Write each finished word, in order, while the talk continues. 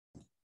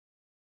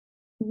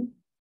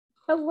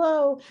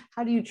Hello,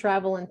 how do you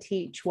travel and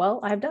teach? Well,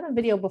 I've done a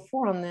video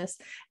before on this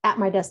at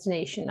my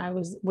destination. I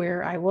was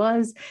where I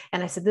was,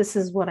 and I said, this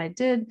is what I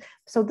did.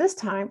 So this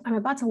time I'm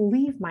about to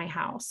leave my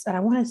house and I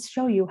want to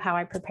show you how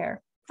I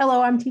prepare.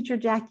 Hello, I'm teacher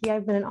Jackie.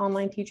 I've been an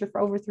online teacher for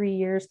over 3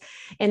 years,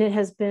 and it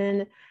has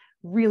been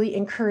really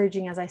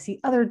encouraging as I see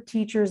other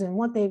teachers and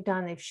what they've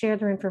done. They've shared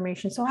their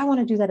information. So I want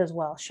to do that as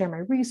well. Share my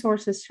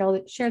resources,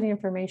 share the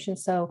information.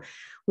 So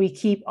we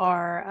keep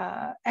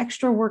our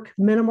extra work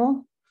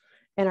minimal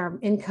and our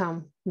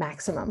income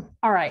maximum.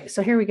 All right,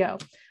 so here we go.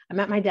 I'm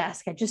at my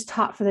desk. I just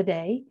taught for the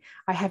day.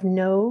 I have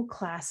no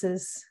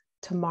classes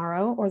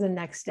tomorrow or the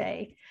next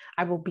day.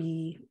 I will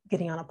be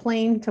getting on a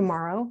plane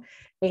tomorrow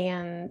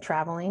and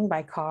traveling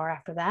by car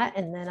after that,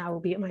 and then I will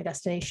be at my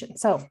destination.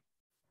 So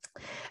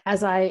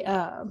as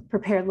I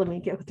prepared, let me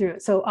get through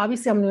it. So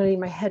obviously I'm going to need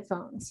my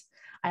headphones.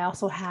 I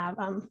also have,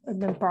 I've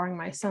been borrowing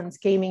my son's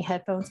gaming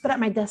headphones, but at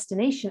my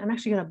destination, I'm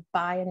actually going to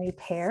buy a new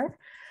pair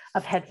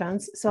of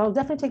headphones. So I'll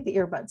definitely take the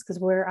earbuds because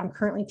where I'm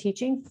currently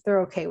teaching,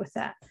 they're okay with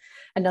that.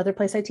 Another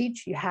place I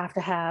teach, you have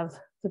to have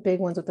the big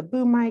ones with the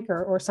boom mic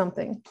or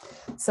something.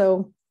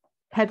 So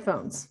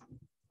headphones,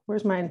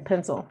 where's my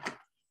pencil?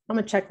 I'm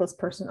a checklist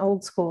person,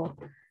 old school.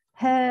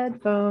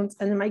 Headphones,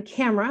 and then my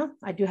camera,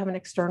 I do have an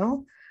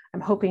external.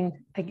 I'm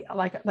hoping,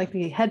 like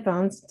the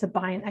headphones, to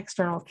buy an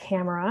external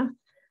camera.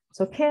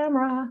 So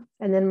camera,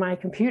 and then my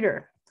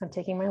computer. I'm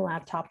taking my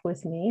laptop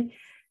with me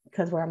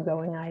because where I'm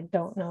going, I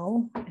don't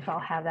know if I'll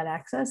have that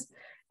access.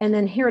 And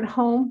then here at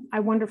home,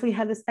 I wonderfully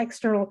have this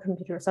external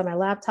computer. So my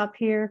laptop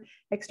here,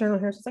 external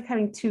here. So it's like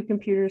having two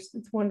computers.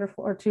 It's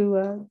wonderful, or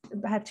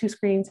I have two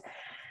screens,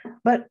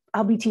 but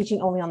I'll be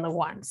teaching only on the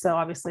one. So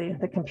obviously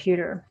the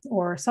computer,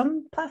 or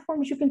some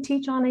platforms you can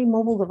teach on a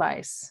mobile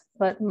device,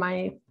 but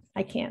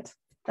I can't.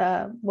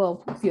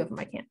 Well, a few of them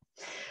I can't.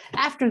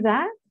 After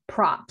that,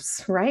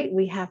 props, right?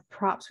 We have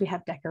props, we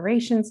have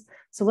decorations.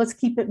 So let's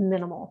keep it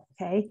minimal,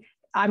 okay?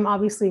 I'm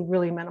obviously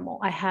really minimal.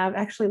 I have,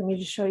 actually, let me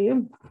just show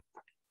you.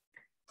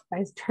 If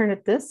I turn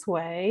it this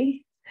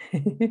way,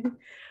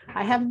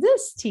 I have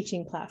this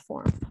teaching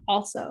platform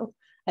also.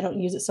 I don't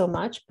use it so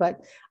much,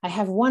 but I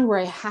have one where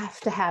I have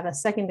to have a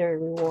secondary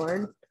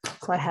reward.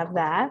 So I have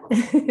that.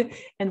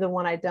 And the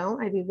one I don't,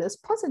 I do this.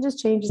 Plus it just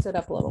changes it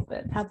up a little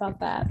bit. How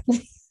about that?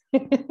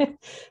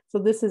 So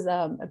this is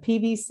a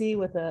PVC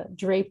with a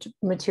draped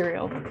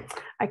material.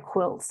 I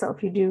quilt. So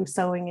if you do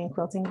sewing and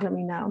quilting, let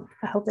me know.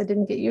 I hope that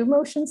didn't get you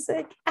motion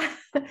sick.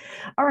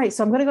 All right,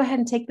 so I'm going to go ahead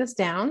and take this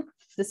down.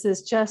 This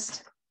is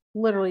just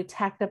literally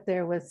tacked up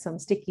there with some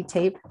sticky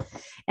tape.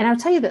 And I'll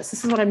tell you this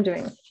is what I'm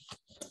doing.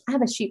 I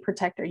have a sheet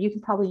protector. You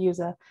can probably use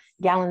a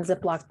gallon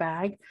Ziploc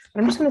bag, but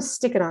I'm just going to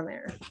stick it on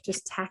there.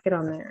 Just tack it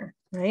on there,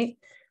 right?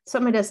 So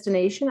at my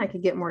destination, I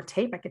could get more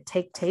tape. I could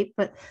take tape,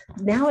 but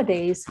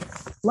nowadays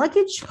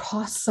luggage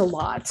costs a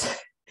lot.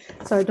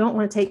 So I don't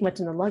want to take much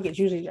in the luggage.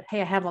 Usually,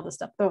 hey, I have all this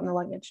stuff, throw it in the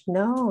luggage.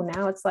 No,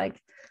 now it's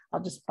like,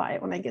 I'll just buy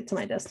it when I get to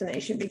my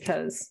destination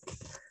because,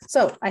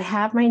 so I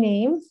have my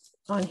name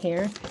on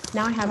here.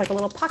 Now I have like a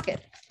little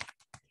pocket,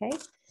 okay?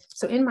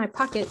 So in my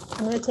pocket,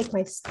 I'm going to take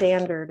my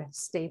standard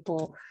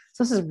staple.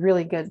 So this is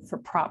really good for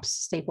props,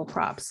 staple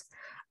props.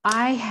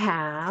 I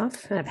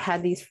have, and I've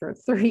had these for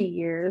 3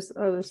 years.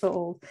 Oh, they're so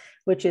old,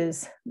 which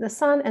is the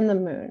sun and the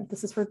moon.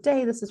 This is for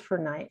day, this is for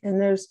night. And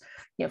there's,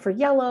 for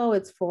yellow,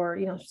 it's for,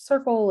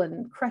 circle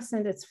and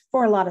crescent. It's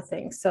for a lot of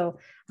things. So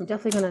I'm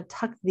definitely going to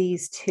tuck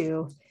these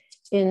two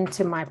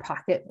into my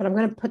pocket, but I'm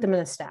going to put them in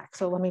a stack.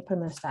 So let me put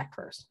them in a stack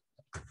first.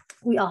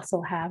 We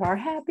also have our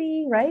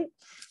happy, right?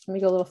 Let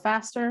me go a little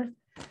faster.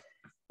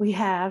 We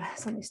have,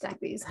 so let me stack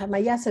these. I have my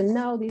yes and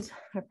no. These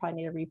I probably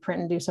need to reprint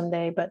and do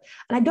someday, and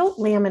I don't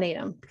laminate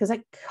them because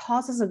that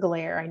causes a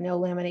glare. I know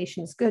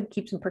lamination is good,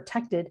 keeps them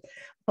protected,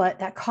 but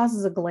that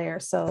causes a glare.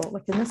 So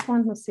like in this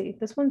one, let's see,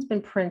 this one's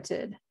been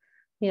printed.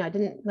 I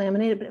didn't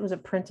laminate it, but it was a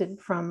printed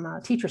from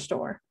a teacher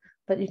store.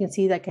 But you can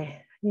see like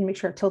I need to make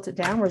sure I tilt it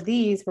down where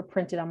these were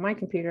printed on my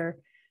computer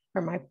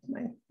or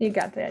you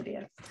got the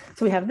idea.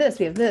 So we have this,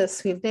 we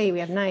have day, we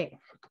have night.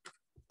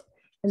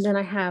 And then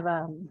I have,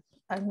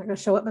 I'm not going to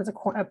show up as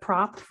a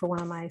prop for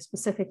one of my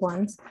specific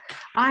ones.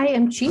 I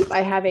am cheap.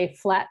 I have a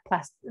flat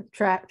plastic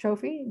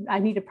trophy. I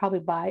need to probably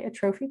buy a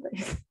trophy, but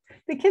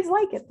the kids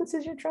like it. This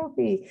is your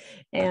trophy.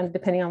 And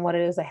depending on what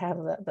it is, I have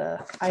the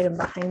item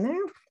behind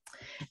there.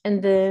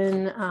 And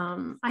then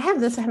I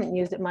have this. I haven't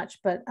used it much,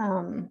 but I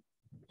don't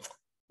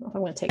know if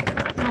I'm going to take it or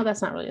not. No,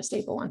 that's not really a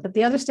staple one. But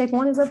the other staple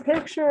one is a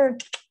picture.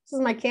 This is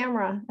my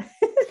camera.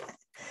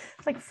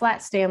 It's like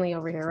flat Stanley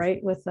over here,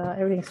 right? With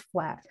everything's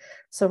flat.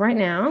 So right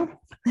now,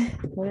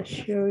 I'm going to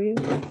show you.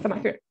 Come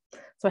on here.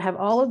 So I have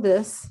all of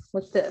this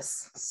with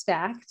this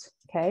stacked,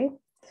 okay?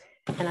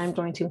 And I'm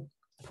going to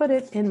put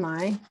it in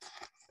my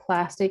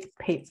plastic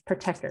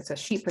protector. It's a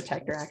sheet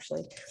protector,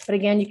 actually. But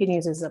again, you can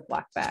use a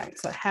Ziploc bag.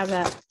 So I have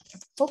that.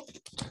 Oh,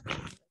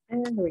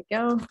 and there we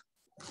go.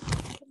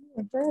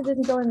 That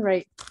didn't go in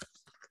right.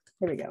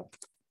 There we go.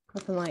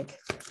 Nothing like,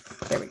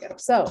 there we go.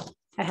 So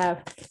I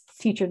have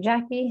Teacher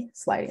Jackie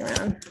sliding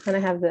around, and I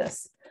have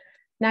this.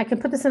 Now I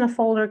can put this in a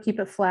folder, keep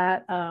it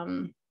flat,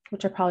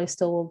 which I probably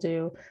still will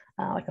do,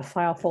 like a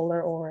file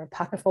folder or a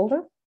pocket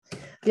folder.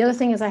 The other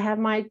thing is I have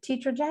my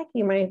teacher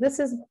Jackie. My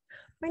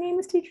name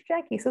is Teacher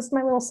Jackie. So this is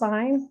my little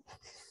sign.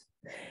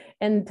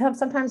 And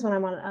sometimes when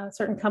I'm on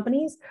certain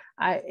companies,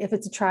 if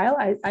it's a trial,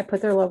 I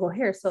put their logo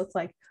here. So it's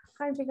like,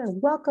 hi,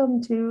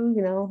 welcome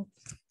to,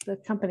 the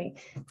company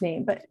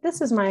name. But this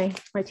is my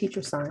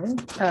teacher sign,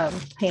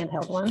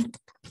 handheld one.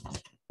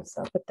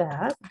 So put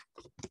that,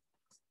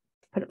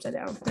 put it upside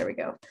down. There we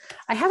go.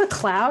 I have a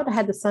cloud. I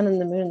had the sun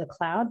and the moon and the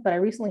cloud, but I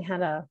recently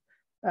had a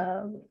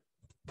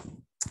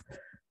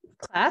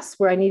class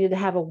where I needed to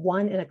have a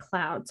 1 in a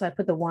cloud. So I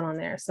put the 1 on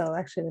there. So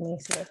actually, let me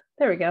see.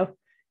 There we go.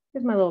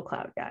 Here's my little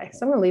cloud guy.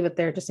 So I'm going to leave it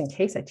there just in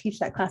case I teach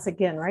that class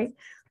again, right?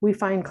 We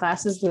find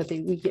classes where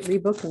we get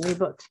rebooked and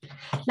rebooked.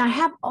 Now I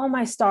have all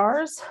my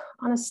stars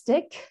on a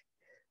stick,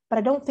 but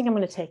I don't think I'm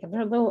going to take them.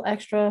 They're a little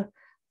extra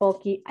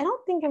bulky. I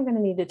don't think I'm going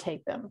to need to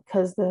take them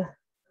because the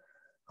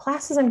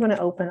classes I'm going to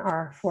open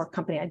are for a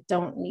company I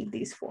don't need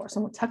these for. So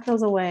I'm going to tuck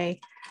those away.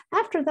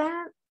 After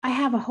that, I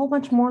have a whole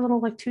bunch more little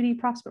like 2D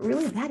props, but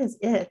really that is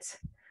it.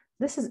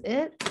 This is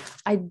it.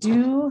 I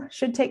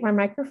should take my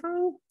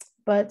microphone,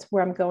 but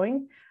where I'm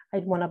going,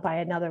 I'd want to buy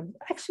another.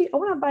 Actually, I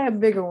want to buy a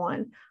bigger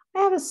one.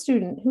 I have a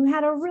student who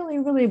had a really,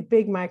 really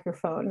big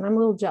microphone, and I'm a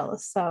little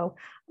jealous. So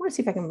I want to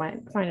see if I can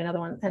find another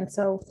one. And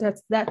so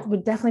that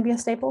would definitely be a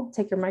staple.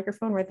 Take your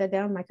microphone, write that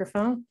down,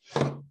 microphone.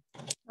 The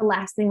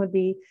last thing would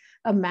be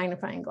a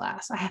magnifying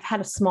glass. I have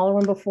had a smaller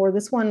one before.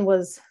 This one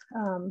was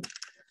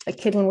a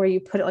kid one where you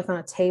put it like on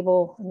a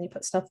table and you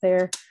put stuff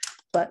there.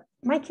 But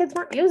my kids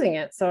weren't using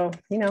it. So,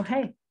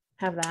 hey,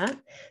 have that.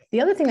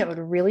 The other thing that would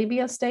really be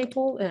a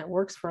staple, and it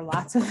works for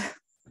lots of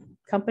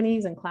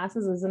companies and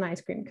classes, is an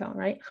ice cream cone,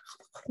 right?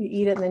 You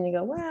eat it and then you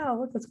go, wow,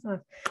 look what's going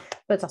on.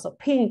 But it's also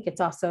pink.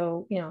 It's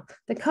also,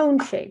 the cone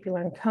shape. You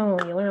learn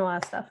cone, you learn a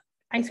lot of stuff.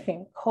 Ice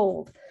cream,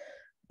 cold.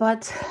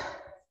 But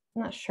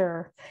I'm not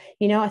sure.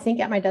 I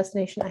think at my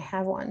destination, I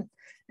have one.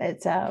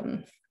 It's,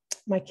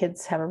 my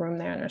kids have a room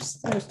there and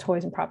there's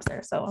toys and props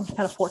there. So I'm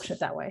kind of fortunate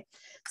that way.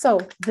 So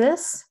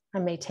this, I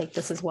may take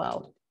this as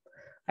well.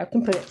 I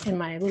can put it in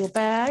my little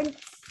bag.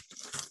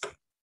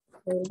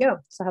 There we go.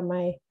 So I have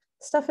my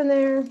stuff in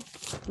there,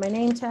 my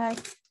name tag.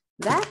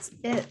 That's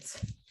it.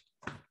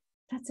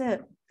 That's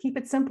it. Keep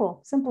it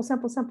simple, simple,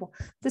 simple, simple.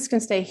 This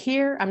can stay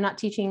here. I'm not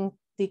teaching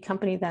the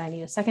company that I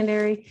need a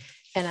secondary,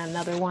 and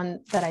another one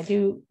that I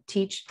do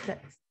teach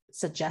that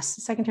suggests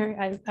a secondary.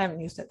 I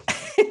haven't used it.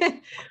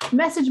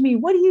 Message me.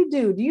 What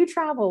do? Do you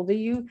travel?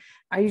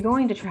 Are you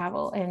going to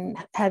travel? And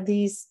have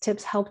these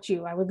tips helped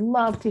you? I would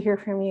love to hear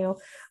from you.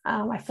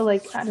 I feel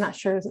like I'm not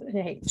sure.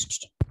 Hey,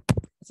 is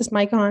this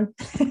mic on?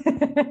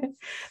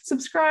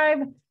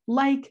 Subscribe,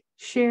 like,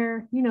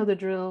 share. You know the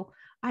drill.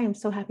 I am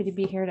so happy to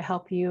be here to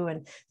help you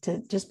and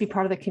to just be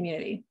part of the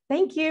community.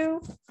 Thank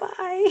you.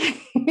 Bye.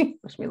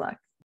 Wish me luck.